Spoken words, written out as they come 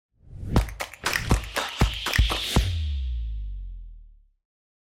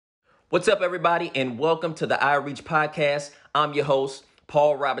What's up, everybody, and welcome to the iReach podcast. I'm your host,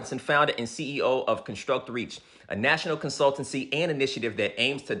 Paul Robinson, founder and CEO of ConstructReach, a national consultancy and initiative that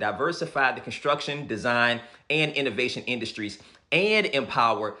aims to diversify the construction, design, and innovation industries and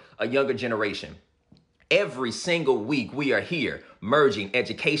empower a younger generation. Every single week, we are here merging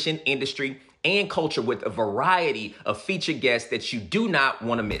education, industry, and culture with a variety of featured guests that you do not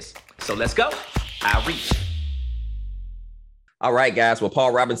want to miss. So let's go, iReach. All right, guys. Well,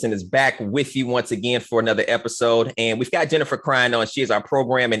 Paul Robinson is back with you once again for another episode. And we've got Jennifer Krein on. She is our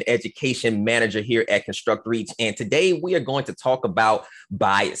program and education manager here at ConstructReach. And today we are going to talk about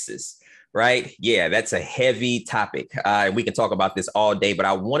biases, right? Yeah, that's a heavy topic. We can talk about this all day, but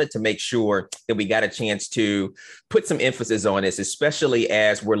I wanted to make sure that we got a chance to put some emphasis on this, especially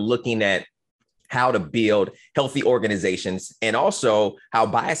as we're looking at how to build healthy organizations and also how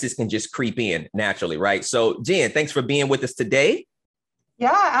biases can just creep in naturally, right? So Jen, thanks for being with us today.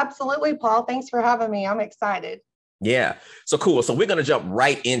 Yeah, absolutely, Paul. Thanks for having me. I'm excited. Yeah, so cool. So we're going to jump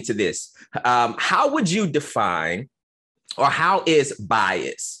right into this. How would you define, or how is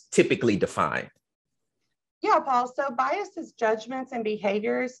bias typically defined? Yeah, Paul. So bias is judgments and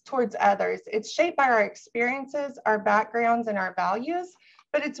behaviors towards others. It's shaped by our experiences, our backgrounds, and our values.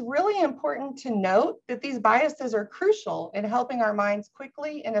 But it's really important to note that these biases are crucial in helping our minds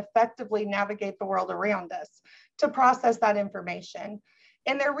quickly and effectively navigate the world around us to process that information.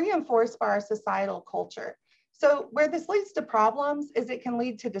 And they're reinforced by our societal culture. So where this leads to problems is it can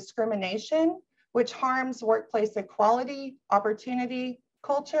lead to discrimination, which harms workplace equality, opportunity,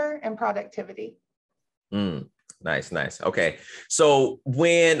 culture, and productivity. Nice. Okay. So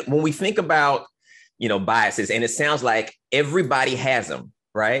when we think about, biases, and it sounds like everybody has them,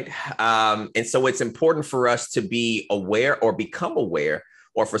 right? And so it's important for us to be aware or become aware,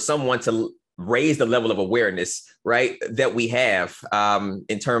 or for someone to raise the level of awareness, right, that we have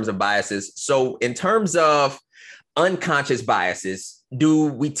in terms of biases. So in terms of unconscious biases, do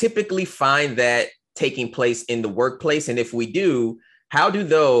we typically find that taking place in the workplace? And if we do, how do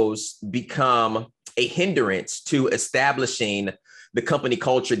those become a hindrance to establishing the company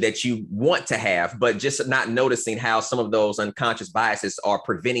culture that you want to have, but just not noticing how some of those unconscious biases are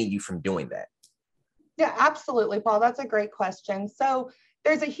preventing you from doing that? Yeah, absolutely, Paul. That's a great question. So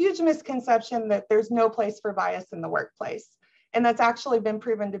there's a huge misconception that there's no place for bias in the workplace. And that's actually been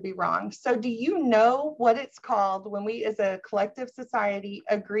proven to be wrong. So do you know what it's called when we as a collective society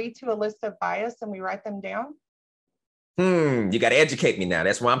agree to a list of bias and we write them down? You got to educate me now.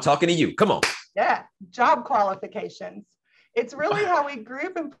 That's why I'm talking to you. Come on. Yeah, job qualifications. It's really how we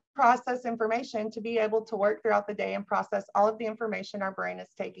group and process information to be able to work throughout the day and process all of the information our brain is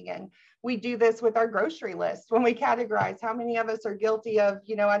taking in. We do this with our grocery list when we categorize how many of us are guilty of,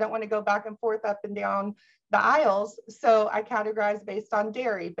 I don't want to go back and forth up and down the aisles. So I categorize based on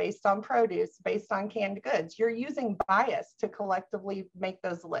dairy, based on produce, based on canned goods. You're using bias to collectively make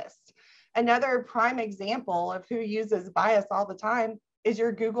those lists. Another prime example of who uses bias all the time is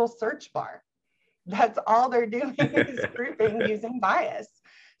your Google search bar. That's all they're doing is grouping using bias.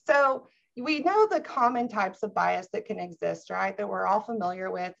 So we know the common types of bias that can exist, right? That we're all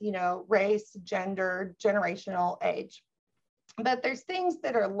familiar with, race, gender, generational age. But there's things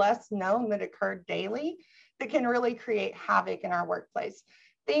that are less known that occur daily that can really create havoc in our workplace.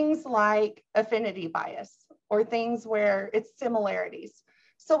 Things like affinity bias, or things where it's similarities.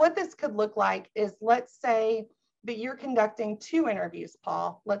 So what this could look like is, let's say that you're conducting two interviews,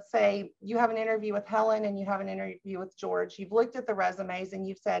 Paul. Let's say you have an interview with Helen and you have an interview with George. You've looked at the resumes and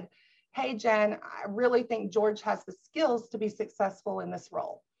you've said, hey, Jen, I really think George has the skills to be successful in this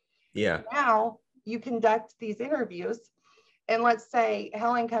role. Yeah. Now you conduct these interviews, and let's say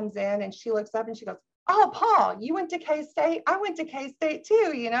Helen comes in and she looks up and she goes, oh, Paul, you went to K-State? I went to K-State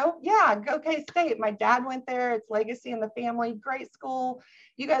too, Yeah, go K-State. My dad went there. It's legacy in the family. Great school.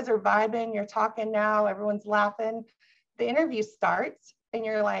 You guys are vibing. You're talking now. Everyone's laughing. The interview starts and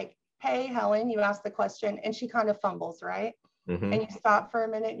you're like, hey, Helen, you asked the question, and she kind of fumbles, right? Mm-hmm. And you stop for a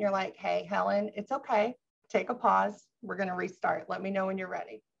minute and you're like, hey, Helen, it's okay. Take a pause. We're going to restart. Let me know when you're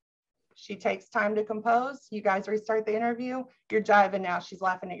ready. She takes time to compose. You guys restart the interview. You're jiving now. She's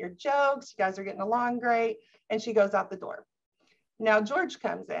laughing at your jokes. You guys are getting along great. And she goes out the door. Now George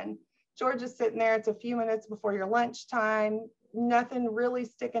comes in. George is sitting there. It's a few minutes before your lunchtime. Nothing really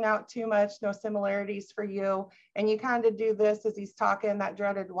sticking out too much. No similarities for you. And you kind of do this as he's talking, that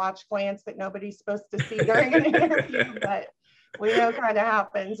dreaded watch glance that nobody's supposed to see during an interview, but we know kind of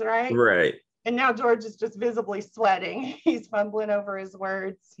happens, right? Right. And now George is just visibly sweating. He's fumbling over his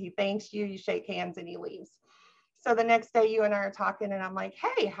words. He thanks you, you shake hands, and he leaves. So the next day you and I are talking and I'm like,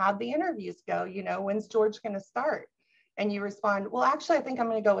 hey, how'd the interviews go? When's George going to start? and you respond, well, actually, I think I'm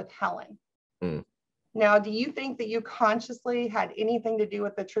going to go with Helen. Mm. Now, do you think that you consciously had anything to do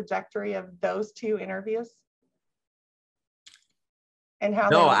with the trajectory of those two interviews? And how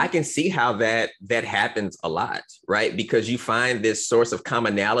No, I can see how that happens a lot, right? Because you find this source of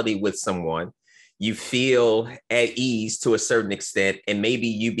commonality with someone, you feel at ease to a certain extent, and maybe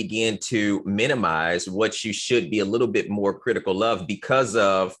you begin to minimize what you should be a little bit more critical of because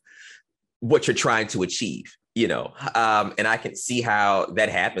of what you're trying to achieve, and I can see how that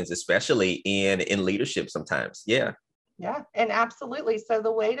happens, especially in leadership sometimes. Yeah. Yeah, and absolutely. So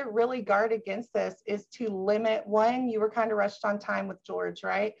the way to really guard against this is to limit. One, you were kind of rushed on time with George,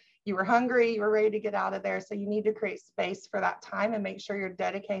 right? You were hungry, you were ready to get out of there. So you need to create space for that time and make sure you're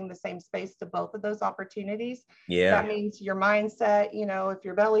dedicating the same space to both of those opportunities. Yeah. That means your mindset, if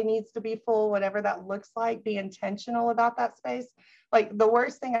your belly needs to be full, whatever that looks like, be intentional about that space. Like the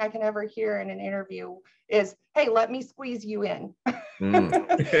worst thing I can ever hear in an interview is, hey, let me squeeze you in. Those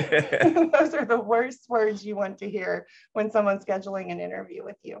are the worst words you want to hear when someone's scheduling an interview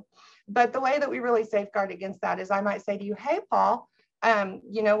with you. But the way that we really safeguard against that is I might say to you, hey, Paul,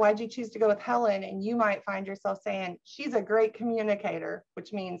 why'd you choose to go with Helen? And you might find yourself saying, she's a great communicator,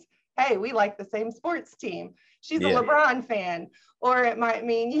 which means, hey, we like the same sports team. She's a LeBron fan. Or it might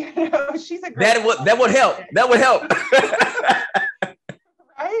mean, she's a great. That would help. That would help.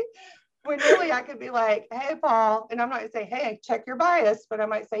 Right? When really I could be like, hey, Paul, and I'm not going to say, hey, check your bias, but I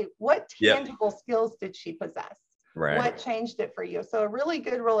might say, what tangible skills did she possess? Right. What changed it for you? So a really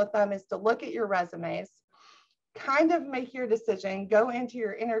good rule of thumb is to look at your resumes, kind of make your decision, go into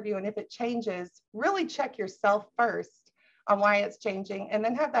your interview, and if it changes, really check yourself first on why it's changing, and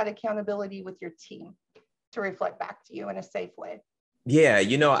then have that accountability with your team to reflect back to you in a safe way. Yeah,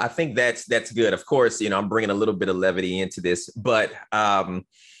 I think that's good. Of course, I'm bringing a little bit of levity into this, but when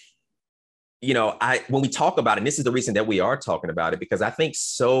we talk about it, and this is the reason that we are talking about it, because I think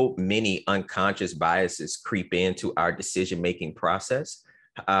so many unconscious biases creep into our decision-making process.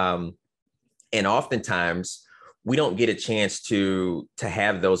 And oftentimes we don't get a chance to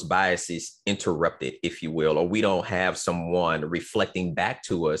have those biases interrupted, if you will, or we don't have someone reflecting back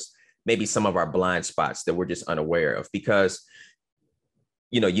to us, maybe some of our blind spots that we're just unaware of, because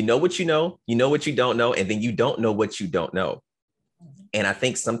you know what you know what you don't know, and then you don't know what you don't know. And I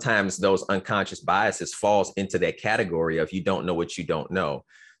think sometimes those unconscious biases falls into that category of you don't know what you don't know.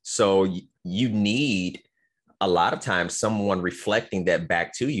 So you need a lot of times someone reflecting that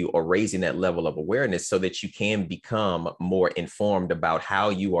back to you or raising that level of awareness so that you can become more informed about how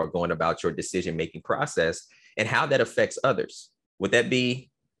you are going about your decision-making process and how that affects others. Would that be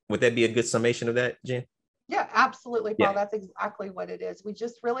a good summation of that, Jen? Yeah, absolutely, Paul. Yeah. That's exactly what it is. We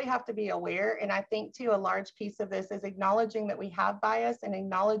just really have to be aware. And I think too, a large piece of this is acknowledging that we have bias and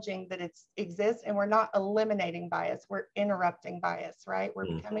acknowledging that it exists, and we're not eliminating bias. We're interrupting bias, right? We're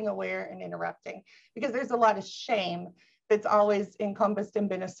becoming aware and interrupting, because there's a lot of shame that's always encompassed and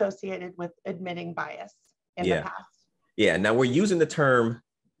been associated with admitting bias in the past. Yeah. Now we're using the term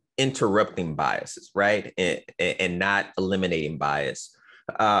interrupting biases, right? And not eliminating bias.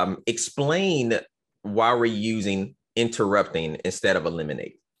 Explain why we're using interrupting instead of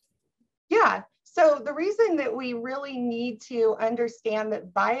eliminating. Yeah. So the reason that we really need to understand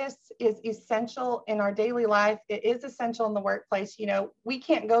that bias is essential in our daily life, it is essential in the workplace. We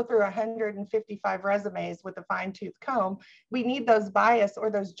can't go through 155 resumes with a fine-tooth comb. We need those bias or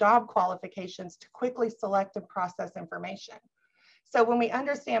those job qualifications to quickly select and process information. So when we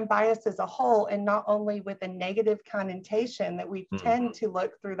understand bias as a whole, and not only with a negative connotation that we tend to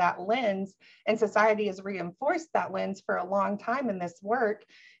look through that lens, and society has reinforced that lens for a long time in this work,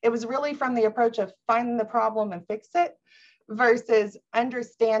 it was really from the approach of find the problem and fix it versus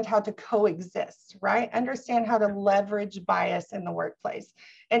understand how to coexist, right? Understand how to leverage bias in the workplace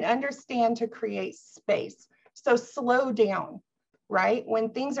and understand to create space. So slow down. Right?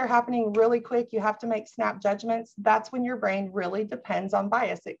 When things are happening really quick, you have to make snap judgments. That's when your brain really depends on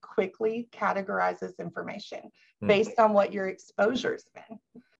bias. It quickly categorizes information based on what your exposure's been.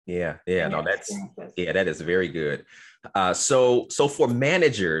 Yeah. No, that is very good. So for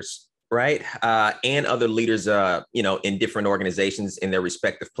managers, right, and other leaders, in different organizations in their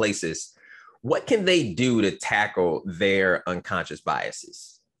respective places, what can they do to tackle their unconscious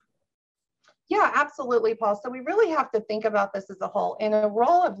biases? Yeah, absolutely, Paul. So we really have to think about this as a whole. In a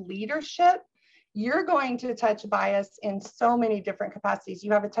role of leadership, you're going to touch bias in so many different capacities.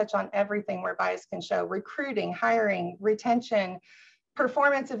 You have a touch on everything where bias can show: recruiting, hiring, retention,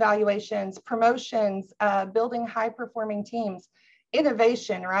 performance evaluations, promotions, building high-performing teams,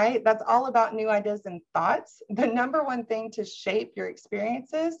 innovation, right? That's all about new ideas and thoughts. The number one thing to shape your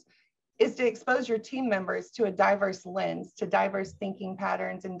experiences is to expose your team members to a diverse lens, to diverse thinking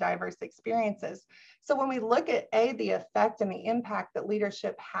patterns and diverse experiences. So when we look at the effect and the impact that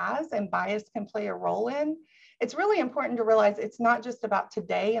leadership has and bias can play a role in, it's really important to realize it's not just about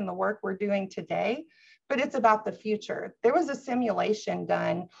today and the work we're doing today, but it's about the future. There was a simulation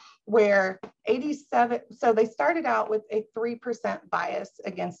done where 87, so they started out with a 3% bias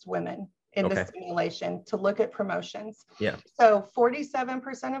against women in the simulation to look at promotions. Yeah. So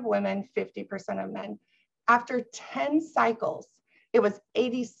 47% of women, 50% of men. After 10 cycles, it was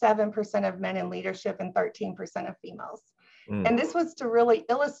 87% of men in leadership and 13% of females. And this was to really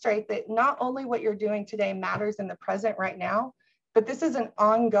illustrate that not only what you're doing today matters in the present right now, but this is an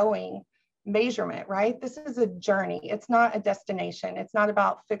ongoing measurement, right? This is a journey. It's not a destination. It's not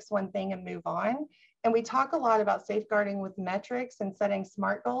about fix one thing and move on. And we talk a lot about safeguarding with metrics and setting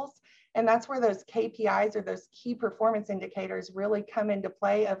SMART goals. And that's where those KPIs or those key performance indicators really come into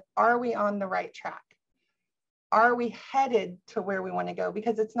play of, are we on the right track? Are we headed to where we want to go?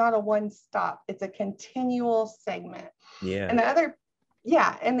 Because it's not a one stop, it's a continual segment. Yeah.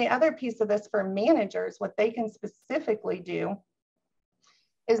 And the other piece of this for managers, what they can specifically do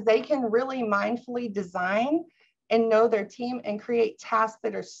is they can really mindfully design and know their team and create tasks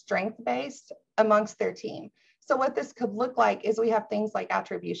that are strength-based amongst their team. So what this could look like is we have things like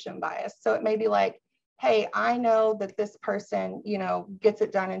attribution bias. So it may be like, hey, I know that this person, gets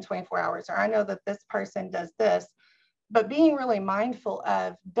it done in 24 hours, or I know that this person does this, but being really mindful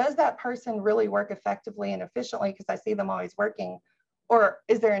of, does that person really work effectively and efficiently because I see them always working, or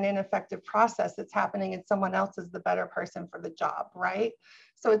is there an ineffective process that's happening and someone else is the better person for the job, right?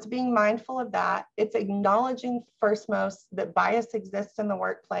 So it's being mindful of that. It's acknowledging firstmost that bias exists in the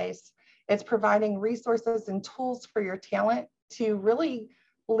workplace. It's providing resources and tools for your talent to really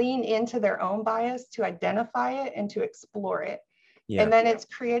lean into their own bias, to identify it and to explore it. Yeah. And then it's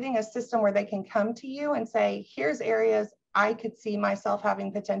creating a system where they can come to you and say, here's areas I could see myself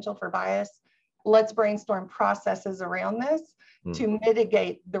having potential for bias. Let's brainstorm processes around this to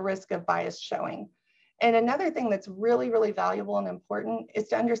mitigate the risk of bias showing. And another thing that's really, really valuable and important is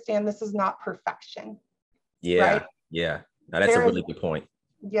to understand this is not perfection. Yeah. Right? Yeah. Now, that's a really good point.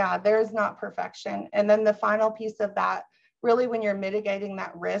 Yeah, there's not perfection. And then the final piece of that, really when you're mitigating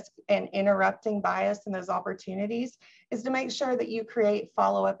that risk and interrupting bias and those opportunities, is to make sure that you create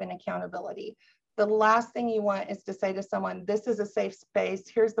follow-up and accountability. The last thing you want is to say to someone, this is a safe space,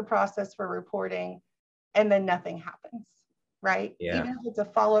 here's the process for reporting, and then nothing happens, right? Yeah. Even if it's a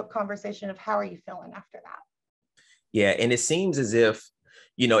follow-up conversation of how are you feeling after that? Yeah, and it seems as if,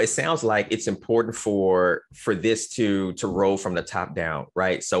 it sounds like it's important for this to roll from the top down,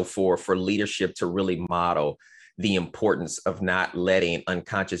 right? So for leadership to really model the importance of not letting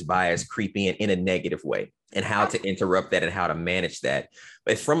unconscious bias creep in a negative way, and how to interrupt that and how to manage that.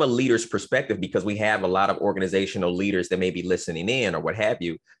 But from a leader's perspective, because we have a lot of organizational leaders that may be listening in or what have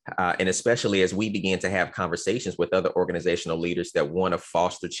you, and especially as we begin to have conversations with other organizational leaders that want to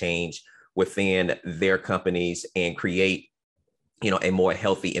foster change within their companies and create a more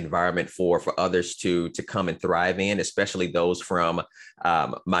healthy environment for others to come and thrive in, especially those from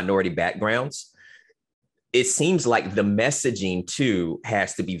minority backgrounds. It seems like the messaging too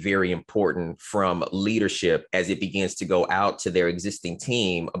has to be very important from leadership as it begins to go out to their existing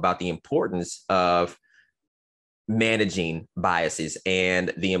team about the importance of managing biases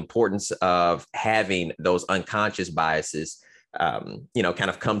and the importance of having those unconscious biases, kind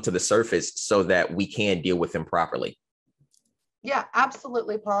of come to the surface so that we can deal with them properly. Yeah,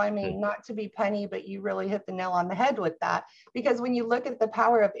 absolutely, Paul. I mean, not to be punny, but you really hit the nail on the head with that. Because when you look at the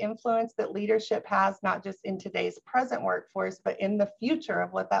power of influence that leadership has, not just in today's present workforce, but in the future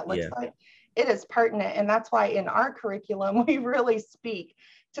of what that looks like, it is pertinent. And that's why in our curriculum, we really speak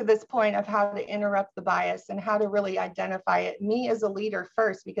to this point of how to interrupt the bias and how to really identify it. Me as a leader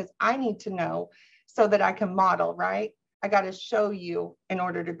first, because I need to know so that I can model, right? I got to show you in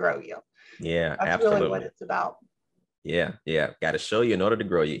order to grow you. Yeah, that's absolutely. really what it's about. Yeah. Got to show you in order to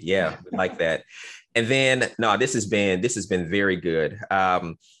grow you. Yeah, like that. And then, no, this has been very good.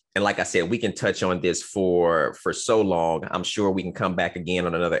 And like I said, we can touch on this for so long. I'm sure we can come back again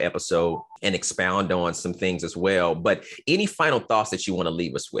on another episode and expound on some things as well. But any final thoughts that you want to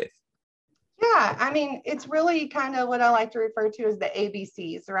leave us with? Yeah, I mean, it's really kind of what I like to refer to as the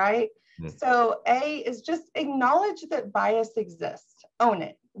ABCs, right? So A is just acknowledge that bias exists. Own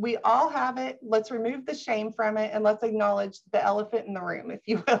it. We all have it. Let's remove the shame from it and let's acknowledge the elephant in the room, if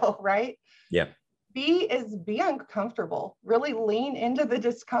you will, right? Yeah. B is be uncomfortable. Really lean into the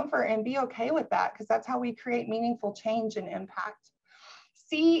discomfort and be okay with that, because that's how we create meaningful change and impact.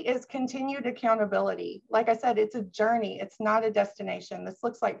 C is continued accountability. Like I said, it's a journey. It's not a destination. This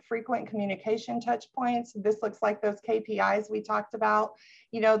looks like frequent communication touch points. This looks like those KPIs we talked about,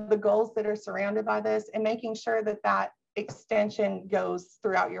 the goals that are surrounded by this, and making sure that that extension goes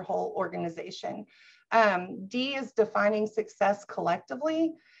throughout your whole organization. D is defining success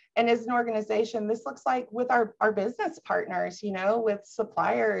collectively. And as an organization, this looks like with our business partners, with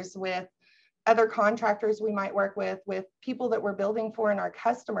suppliers, with other contractors we might work with people that we're building for and our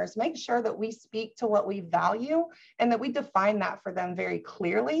customers, make sure that we speak to what we value and that we define that for them very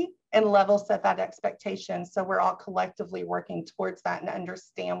clearly and level set that expectation. So we're all collectively working towards that and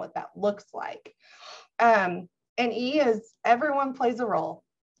understand what that looks like. And E is everyone plays a role.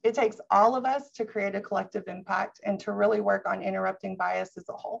 It takes all of us to create a collective impact and to really work on interrupting bias as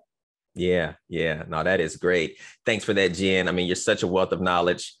a whole. Yeah. No, that is great. Thanks for that, Jen. I mean, you're such a wealth of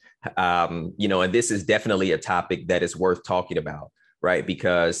knowledge. And this is definitely a topic that is worth talking about, right?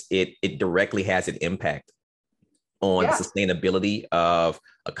 Because it directly has an impact on the sustainability of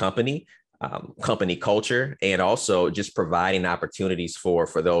a company, company culture, and also just providing opportunities for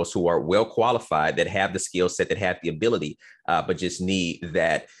those who are well qualified, that have the skill set, that have the ability, but just need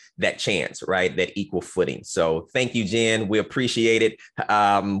that chance, right? That equal footing. So thank you, Jen. We appreciate it.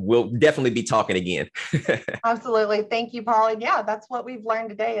 We'll definitely be talking again. Absolutely. Thank you, Paul. And yeah, that's what we've learned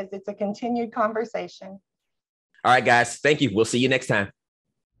today, is it's a continued conversation. All right, guys. Thank you. We'll see you next time.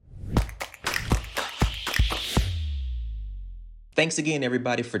 Thanks again,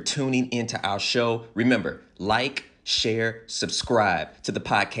 everybody, for tuning into our show. Remember, like, share, subscribe to the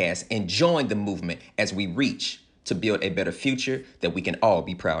podcast, and join the movement as we reach to build a better future that we can all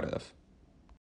be proud of.